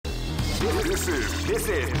This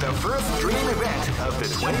is the first dream event of the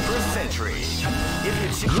 21st century.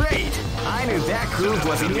 If you great! I knew that groove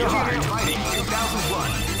was in your heart. Fighting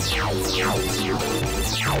 2001.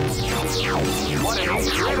 What an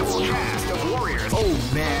incredible cast of warriors!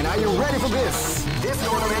 Oh man, are you ready for this? This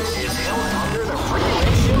tournament is held under the free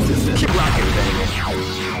ratio system. Keep rocking, baby.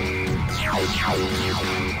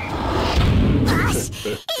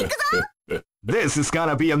 This is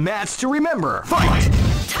gonna be a match to remember. Fight!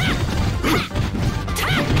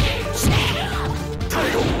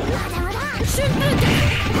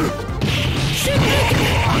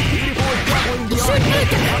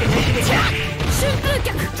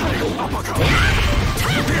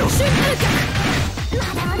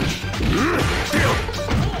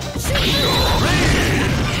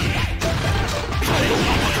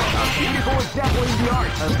 Beautiful exampling the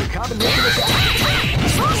art of the combination attack.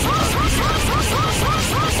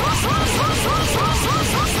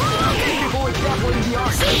 Beautiful exampling the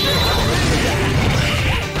art of the combination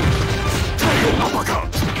attack.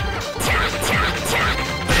 Uppercut.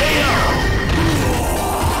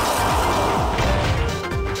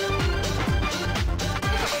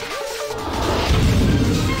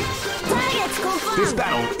 This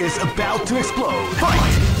battle is about to explode.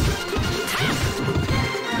 Fight!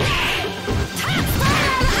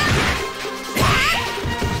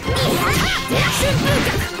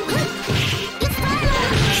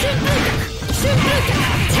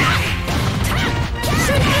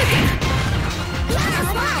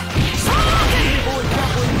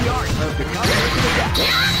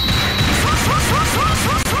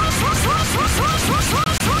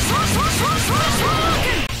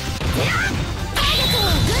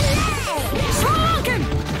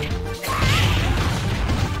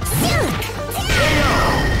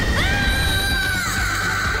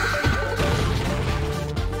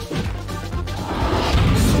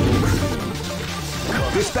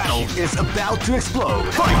 This battle is about to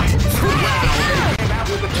explode. Fight! Wow, they came out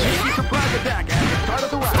with a tasty surprise attack at the start of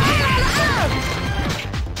the round.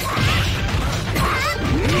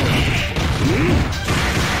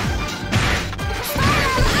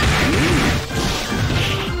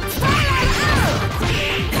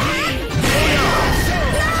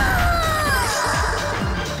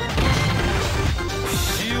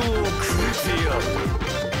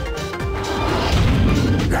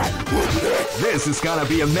 This is gonna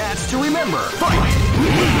be a match to remember. Fight!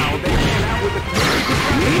 Wow, they came out with a tasty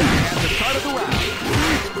surprise attack at the start of the round.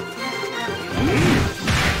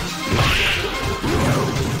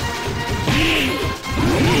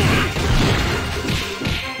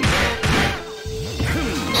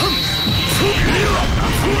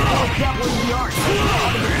 Grappling the art.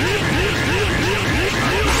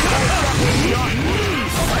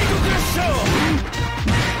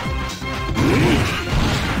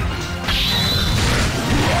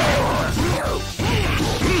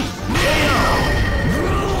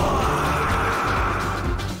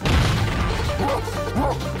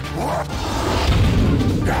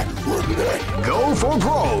 Go for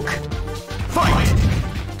broke! Fight!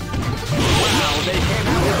 Wow, they came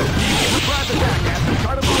out with a surprise attack at the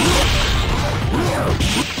start of the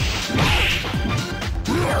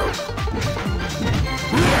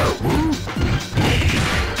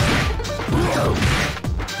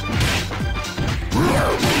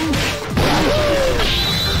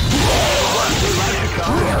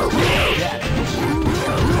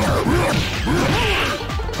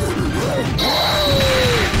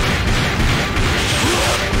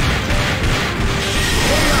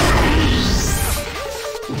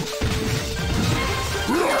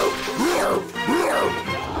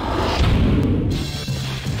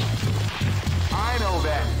I know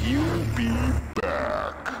that you'll be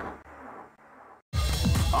back.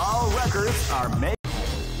 All records are made.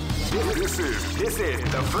 This is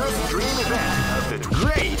the first dream event of the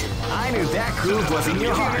great. I knew that groove was in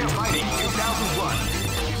your heart. Fighting 2001.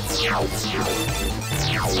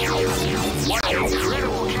 What an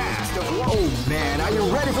incredible cast of war. Oh man, are you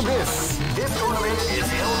ready for this? This tournament is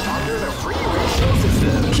held under the free ratio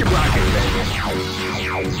system. Keep rocking, baby.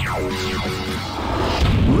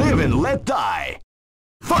 Live and let die.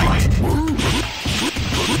 Fight!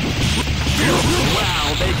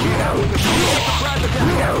 Wow, they came out with a surprise attack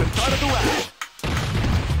at the start of the round.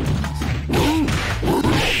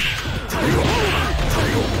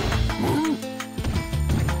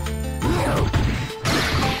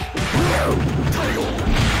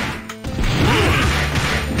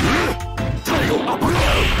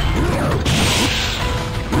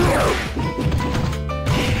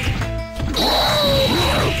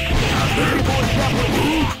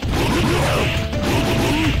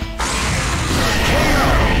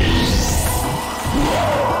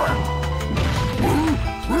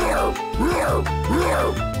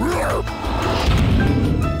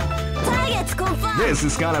 This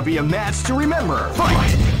is gonna be a match to remember.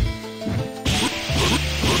 Fight!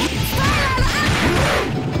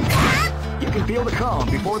 You can feel the calm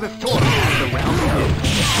before the storm as the round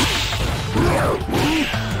begins.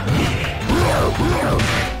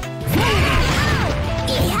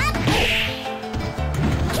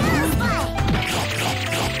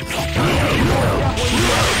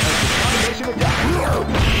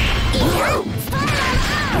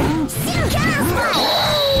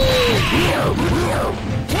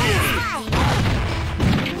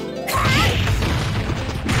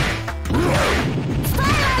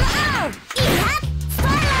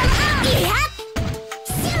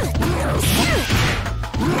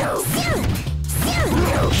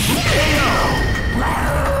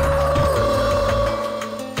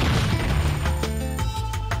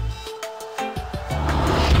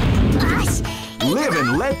 Live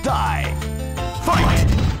and let die. Fight!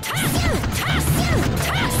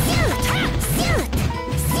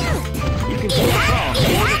 You can feel the calm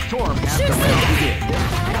before the storm as the round begins.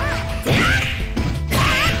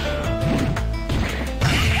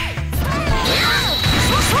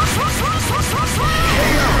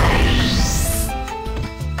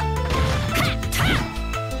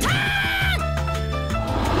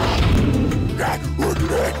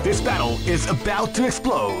 This battle is about to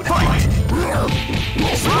explode. Fight!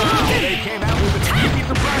 They came out with a sneaky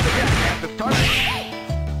surprise attack at the start.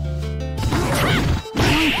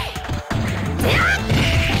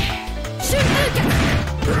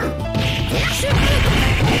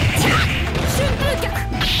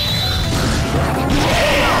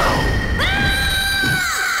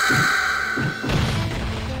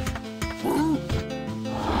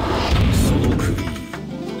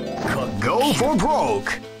 Go for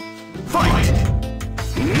broke. Fight!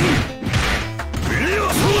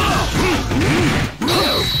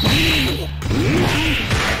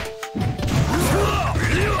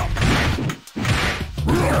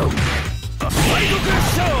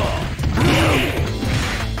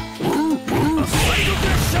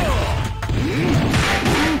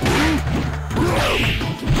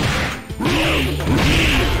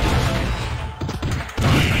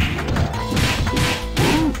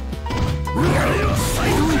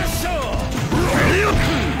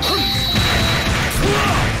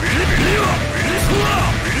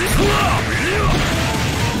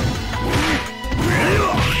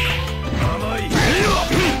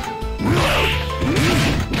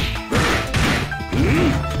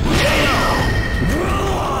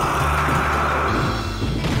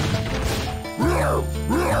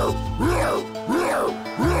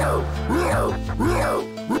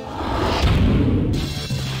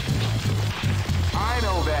 I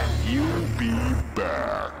know that you'll be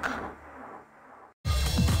back.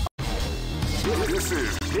 This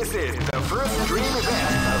is the first dream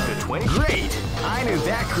event of the 20. Great! I knew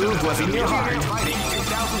that groove was in your heart. Fighting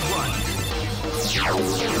 2001.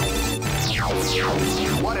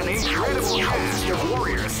 What an incredible cast of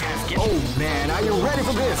warriors has given. Oh man, are you ready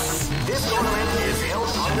for this? This tournament is held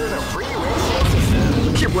under the free ratio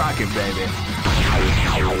system. Keep rocking, baby.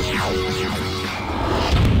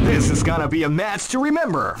 This is gonna be a match to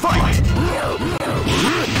remember. Fight!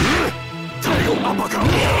 Title uppercut!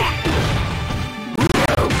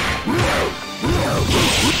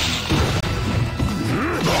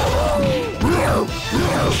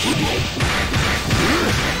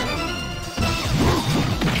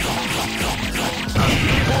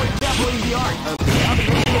 Definitely the art of the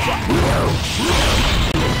combination attack.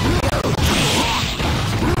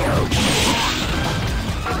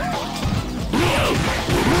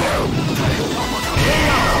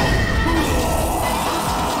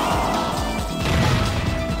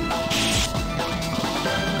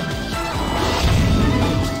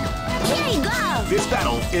 Here you go! This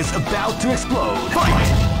battle is about to explode. Fight!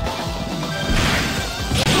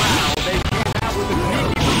 Wow, they came out with a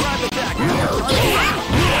sneaky surprise attack.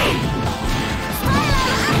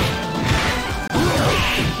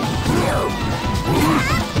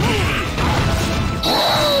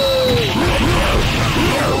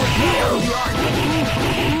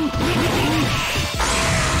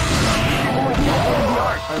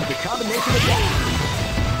 Of the combination attack.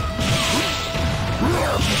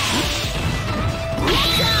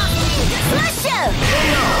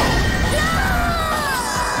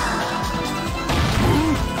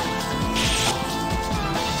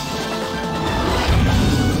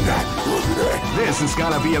 This is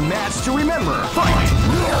gonna be a match to remember. Fight!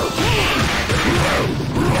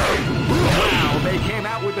 Wow, they came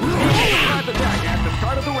out with a sneaky surprise attack at the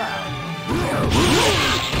start of the round.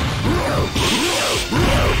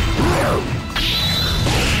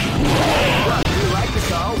 What you like to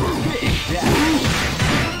call Big Daddy.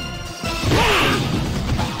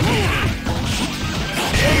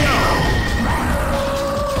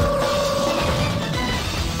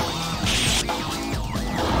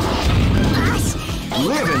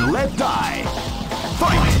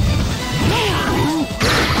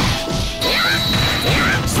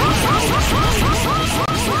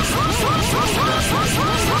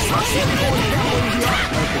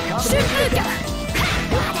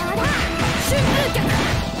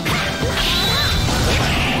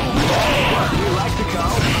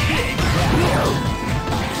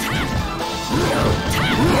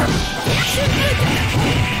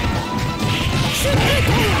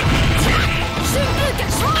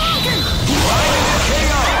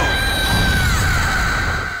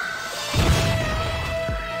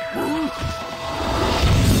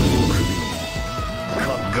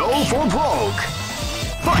 Go for broke!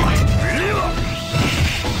 Fight!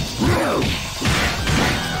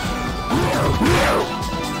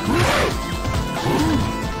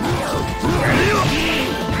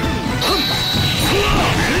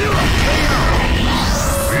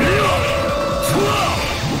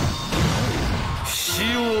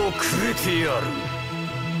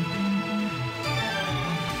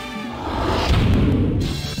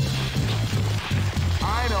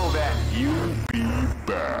 I know that you'll be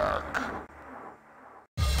back.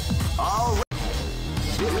 All right.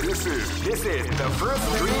 This is the first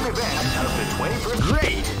dream event of the 21st.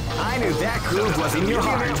 Great! I knew that groove was in your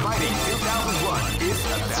heart. Fighting 2001 is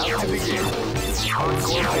about to begin.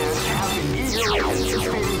 Hardcore fans have been eagerly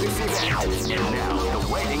anticipating this event. And now the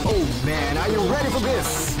waiting. Oh man, are you ready for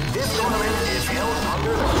this? This tournament is held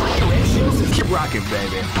under the free ratio system. Keep rocking,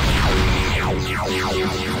 baby.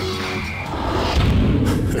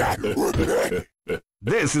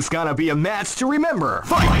 This is gonna be a match to remember.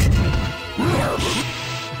 Fight!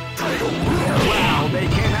 Wow, they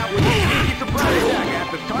came out with a sneaky surprise attack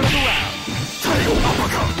at the start of the round.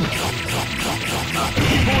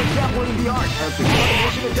 People exampling the art of the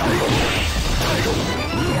combination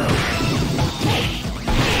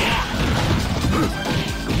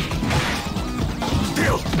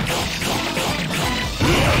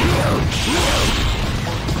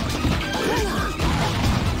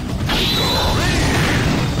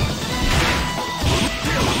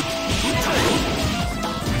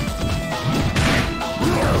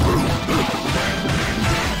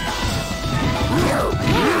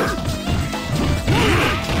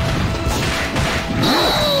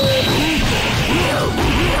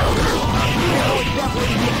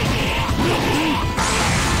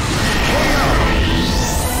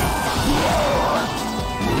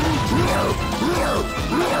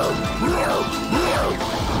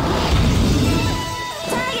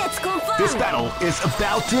This battle is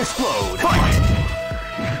about to explode. Fight!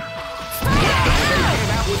 They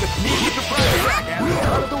came out with a sneaky surprise attack at the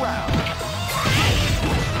start of the round.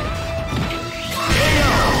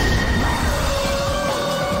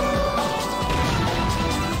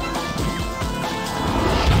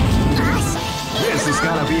 This is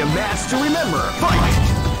gonna be a match to remember. Fight!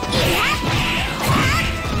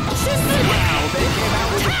 Wow, they came out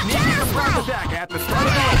with a sneaky surprise attack at the start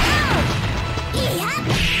of the round.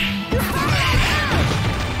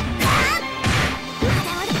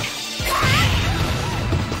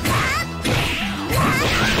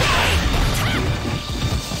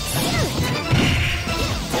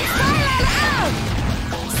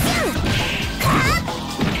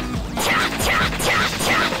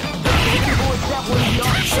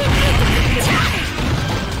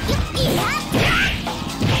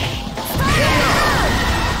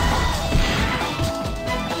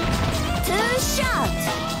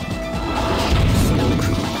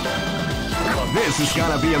 This is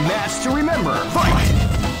gonna be a match to remember. Fight!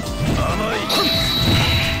 Wow, they came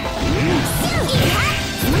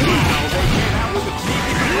out with a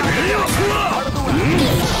sneaky part of the round.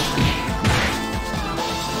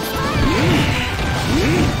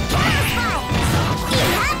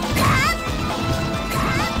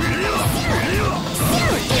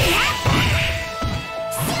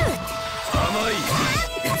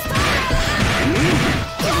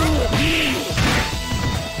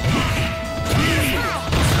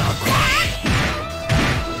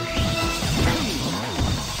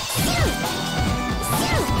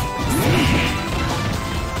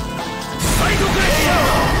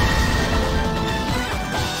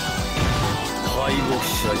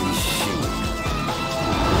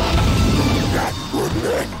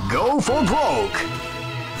 Go for broke!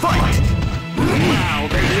 Fight! Wow,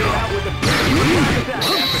 they came out with a big attack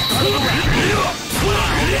at the start of the round.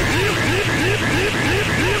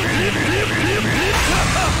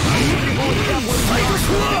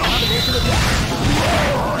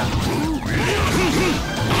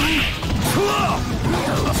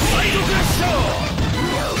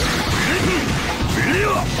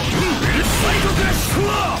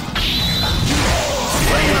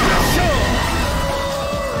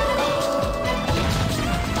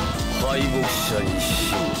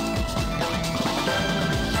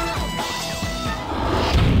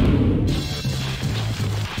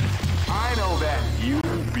 I know that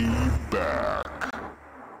you'll be back.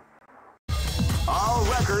 All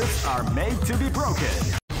records are made to be broken.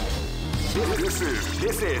 This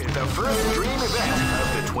is the first dream event of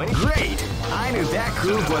the 20. Great! I knew that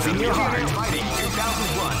groove was in your heart. Fighting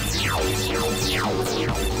 2001.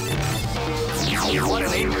 What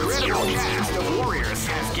an incredible cast of warriors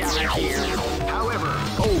has gathered here. However,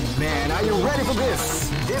 oh man, are you ready for this?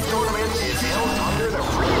 This tournament is held under the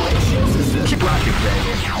free ratio system. Keep rocking,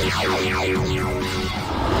 baby.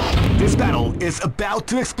 This battle is about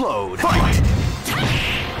to explode. Fight!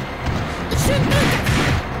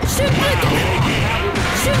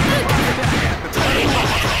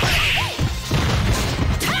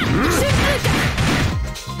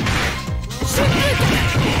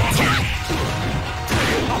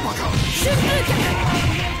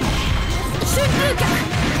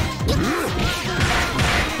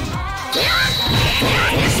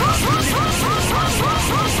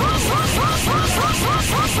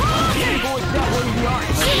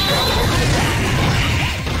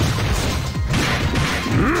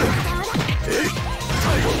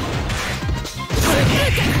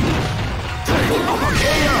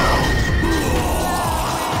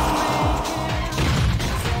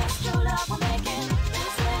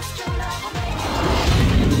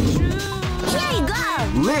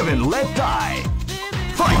 Live and let die.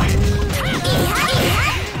 Fight!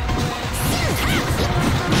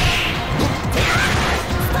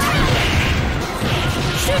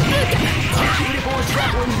 Beautiful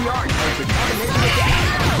example in the art of the combination attack.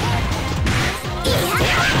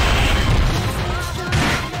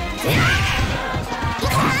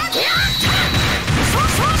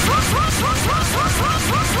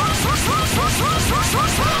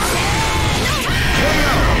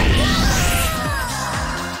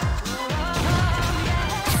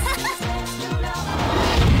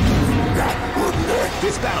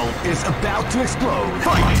 This battle is about to explode.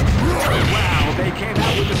 Fight! Wow, they came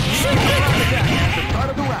out with a sneaky attack at the start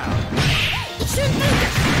of the round.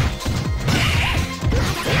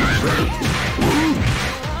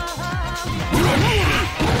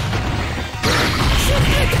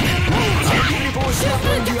 Beautiful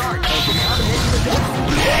example in the art of the combination attack.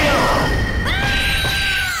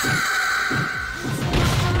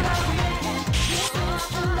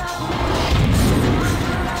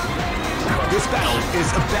 This battle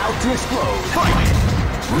is about to explode. Fight!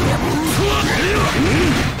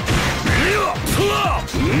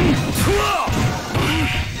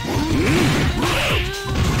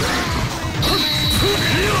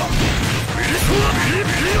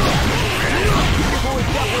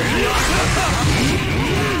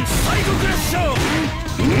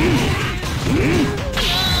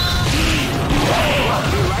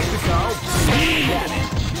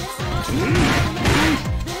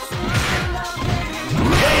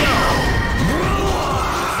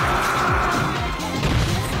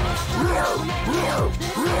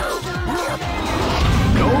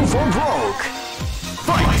 Go for broke!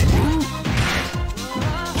 Fight!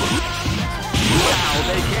 Wow,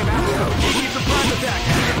 they came out with a big surprise attack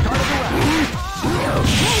at the start of the round.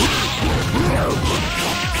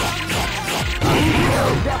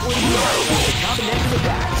 Definitely the art of the combination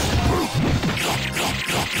attack.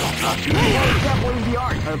 Definitely the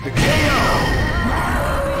art of the KO!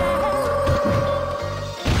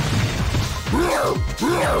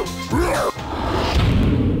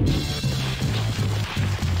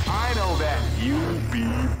 I know that you'll be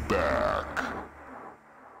back.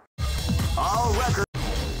 All record.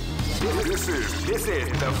 This is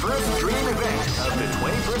the first dream event of the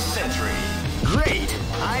 21st century. Great!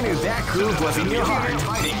 I knew that groove was in your heart.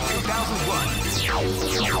 Fighting 2001.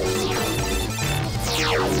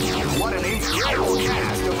 What an incredible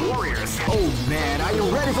cast of warriors. Oh man, are you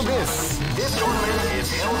ready for this? This tournament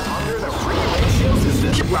is held under the free ratio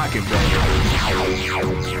system. Keep rocking, baby.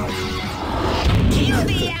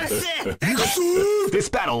 This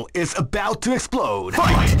battle is about to explode.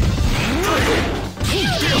 Fight! They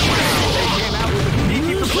came out with a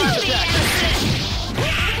sneaky surprise attack.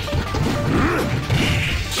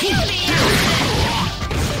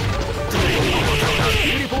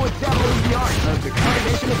 Beautiful example in the art of the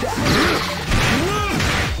combination attack.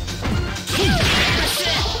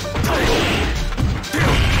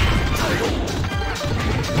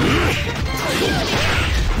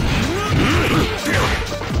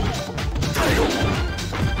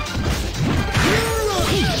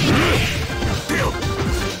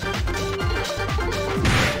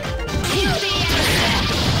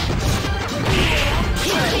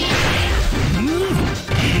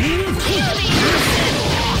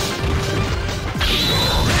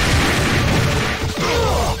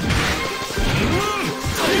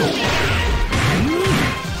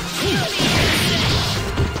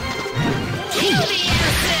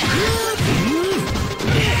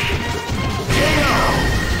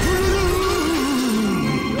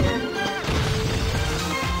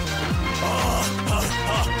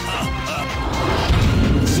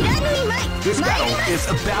 is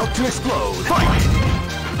about to explode. Fight!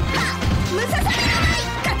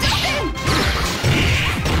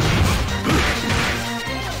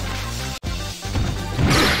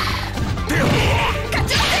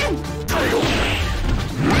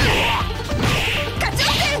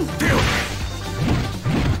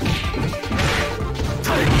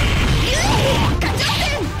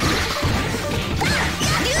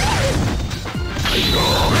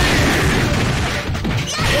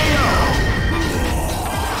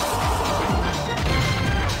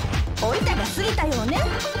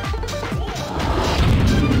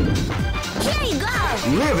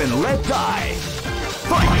 Live and let die.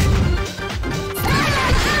 Fight!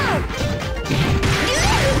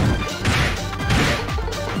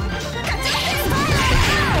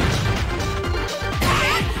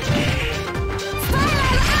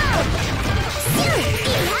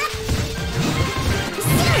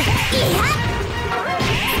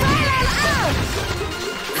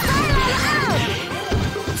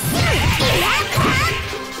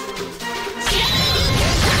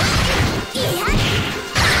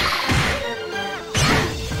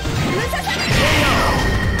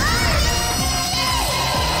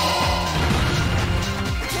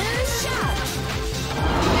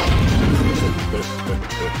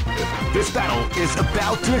 This battle is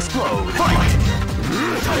about to explode. Fight!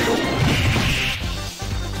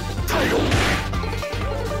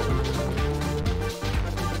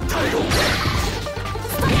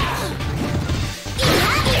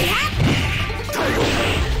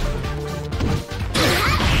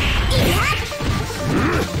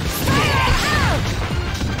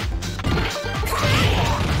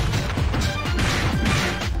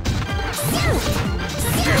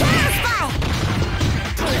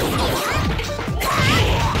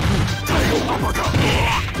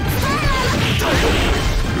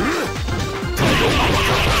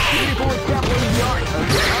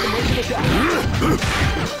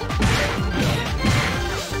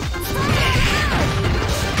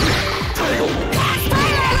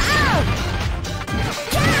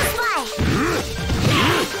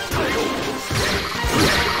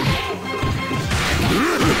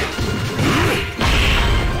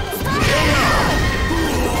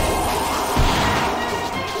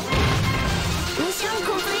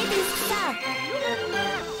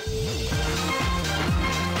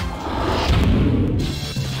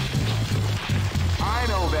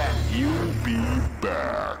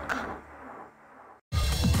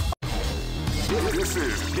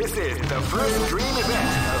 This is the first dream event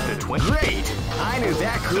of the 20. Great! I knew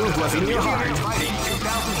that groove was in your heart. Fighting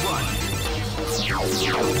 2001.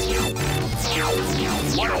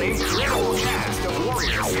 What an incredible cast of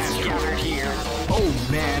warriors has gathered here. Oh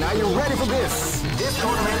man, are you ready for this? This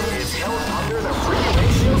tournament is held under the free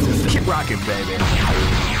ratio system. Keep rocking, baby.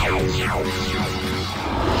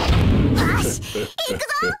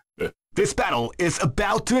 This battle is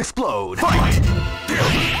about to explode. Fight!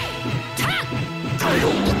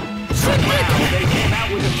 Title! They came out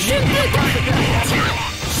with a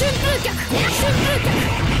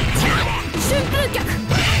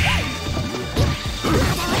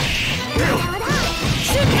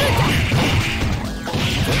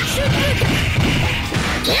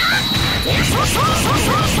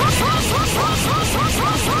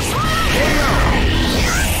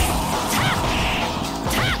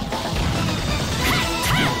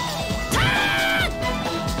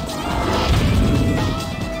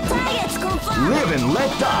Live and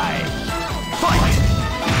let die. Fight!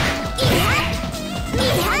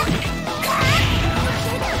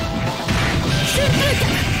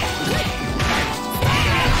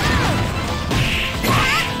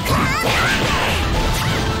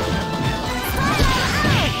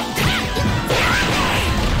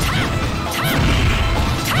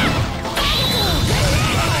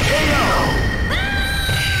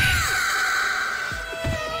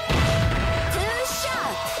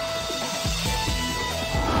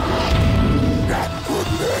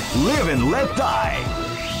 Live and let die.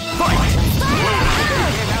 Fight!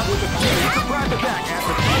 They came out with a surprise attack at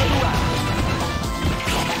the front of the round.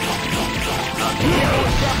 Hero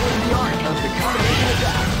establishing the art of the combination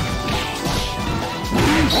attack.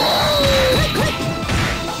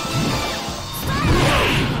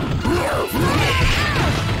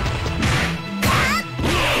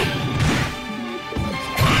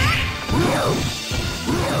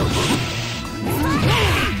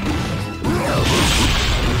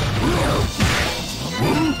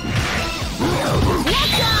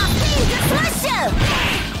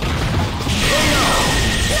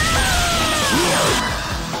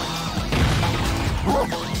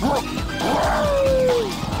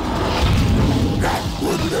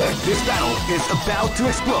 This battle is about to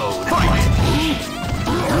explode. Fight!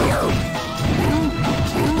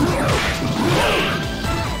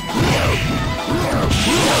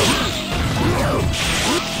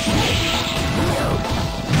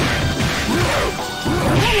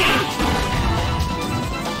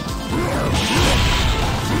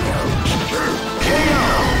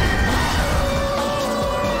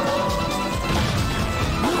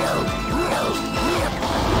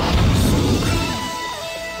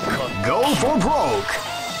 Go for broke!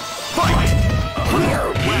 Fight!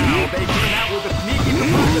 Wow, they came out with a sneaky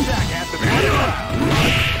surprise attack at the beginning of the round.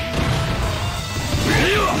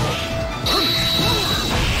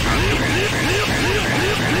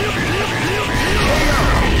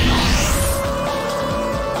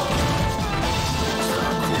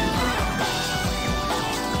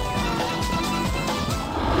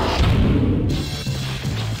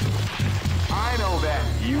 I know that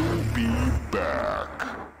you'll be back.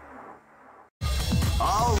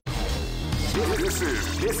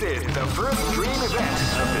 This is the first dream event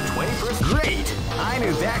of the 21st. Great! I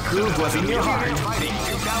knew that groove was in your heart. Fighting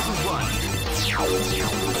 2001.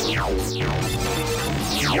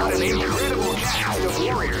 What an incredible cast of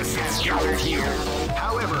warriors has gathered here.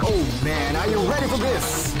 However, oh man, are you ready for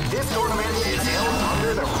this? This tournament is held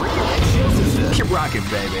under the free ratio system. Keep rocking,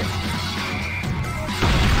 baby.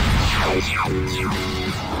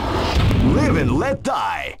 Live and let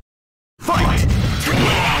die. Fight!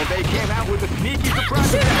 Wow, they came out with a sneaky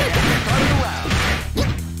surprise attack at the start of the round.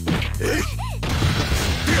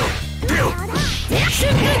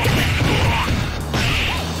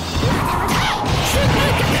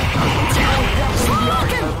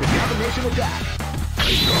 The combination attack.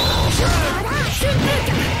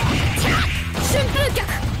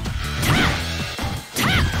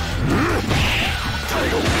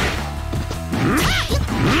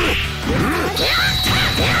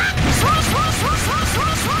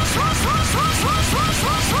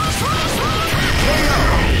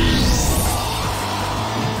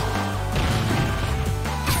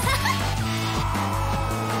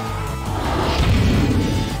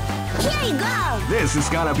 This is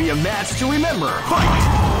gonna be a match to remember. Fight!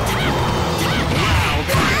 Wow,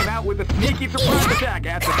 they came out with a sneaky surprise attack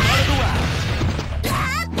at the start of the round.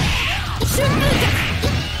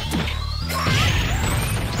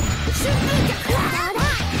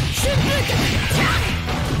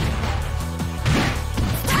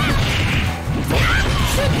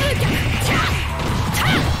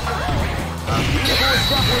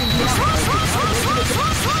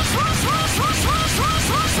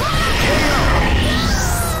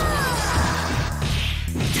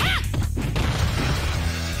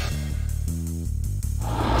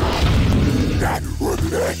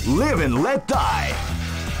 Live and let die.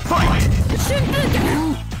 Fight!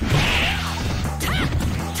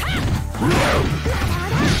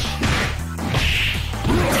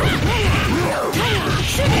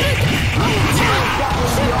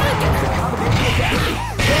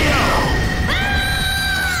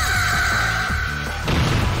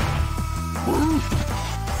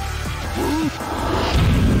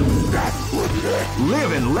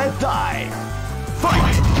 Live and let die.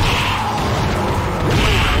 Fight!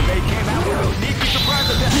 They came out with a sneaky surprise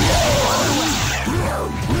attack.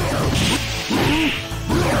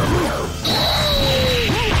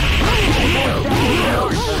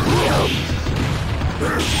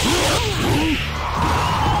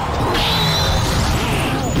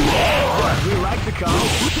 But we like to call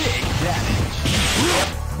big damage.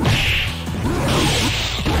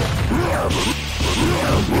 KO!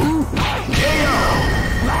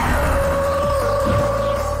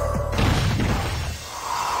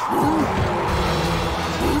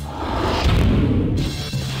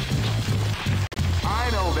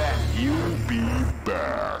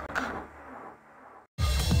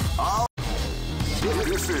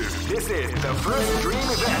 This is the first dream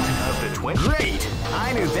event of the 20. Great!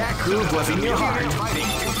 I knew that groove was in your heart. Fighting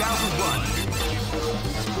 2001.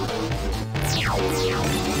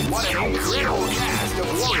 What an incredible cast of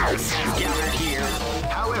warriors has gathered here.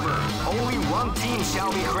 However, only one team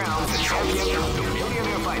shall be crowned the champion of the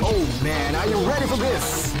Millionaire Fight. Oh man, are you ready for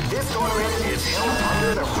this? This tournament is held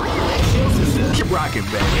under the free ratio system. Keep rocking,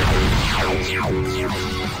 baby.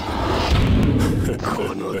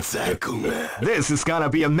 This is gonna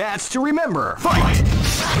be a match to remember. Fight!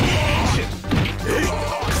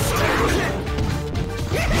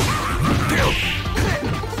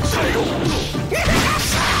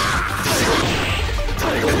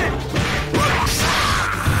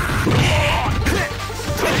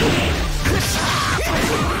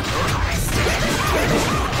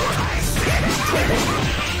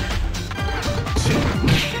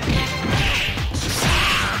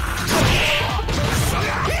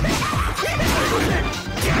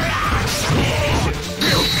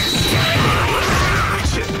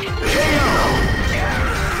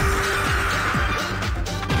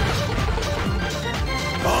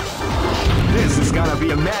 gonna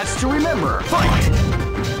be a match to remember. Fight!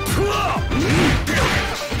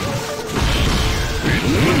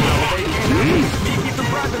 He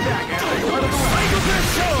surprised attack as they go to the right.